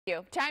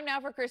Time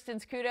now for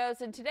Kristen's Kudos,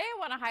 and today I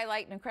want to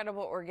highlight an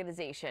incredible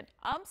organization.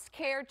 UMPS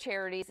Care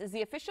Charities is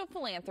the official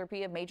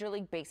philanthropy of Major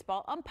League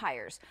Baseball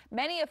umpires,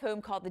 many of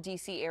whom call the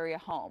D.C. area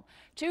home.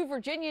 Two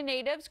Virginia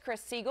natives, Chris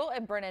Siegel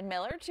and Brennan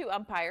Miller, two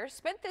umpires,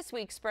 spent this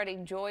week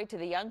spreading joy to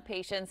the young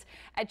patients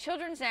at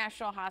Children's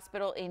National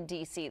Hospital in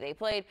D.C. They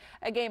played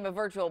a game of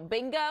virtual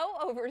bingo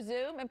over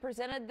Zoom and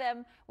presented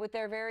them with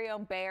their very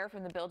own bear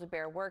from the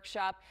Build-A-Bear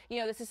workshop.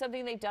 This is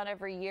something they've done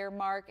every year,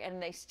 Mark,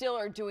 and they still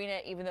are doing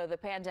it even though the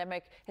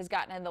pandemic has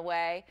gotten in the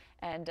way.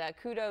 And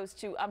kudos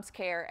to UMPS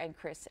Care and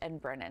Chris and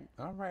Brennan.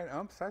 All right,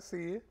 UMPS, I see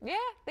you. Yeah,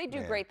 they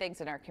do great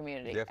things in our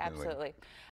community. Definitely. Absolutely.